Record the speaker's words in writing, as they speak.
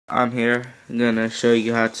I'm here. I'm gonna show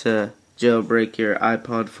you how to jailbreak your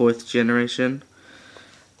iPod 4th generation.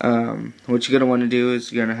 What you're gonna want to do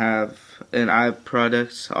is you're gonna have an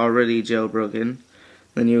iProduct already jailbroken.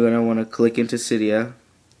 Then you're gonna want to click into Cydia,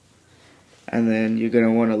 and then you're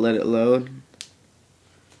gonna want to let it load.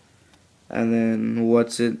 And then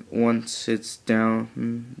once it's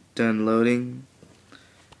done loading,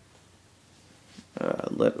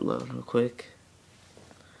 let it load real quick.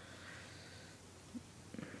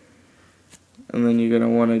 And then you're going to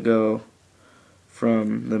want to go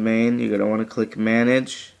from the main, you're going to want to click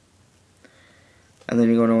manage, and then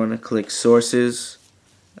you're going to want to click sources,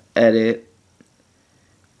 edit,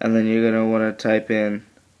 and then you're going to want to type in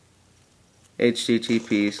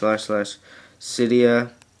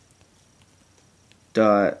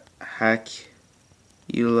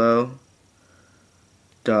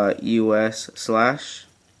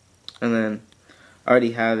and then I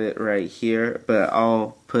already have it right here, but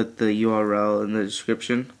I'll put the URL in the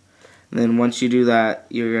description. And then once you do that,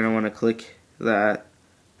 you're going to want to click that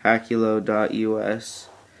hackulo.us,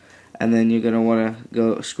 and then you're going to want to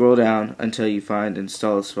go scroll down until you find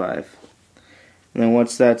Installous 5. And then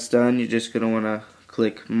once that's done, you're just going to want to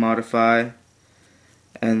click modify,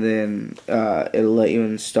 and then it'll let you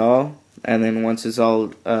install. And then once it's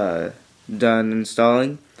all done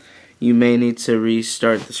installing, you may need to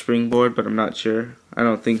restart the springboard, but I'm not sure. I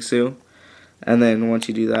don't think so. And then once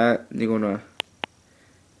you do that, you're going to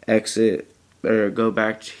exit or go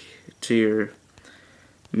back to your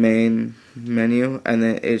main menu, and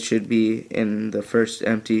then it should be in the first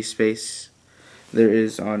empty space there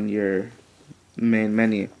is on your main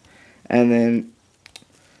menu. And then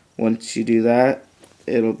once you do that,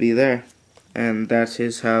 it'll be there. And that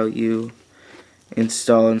is how you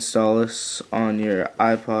install Installous on your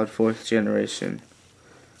iPod 4th generation.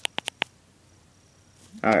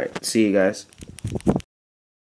 Alright, see you guys.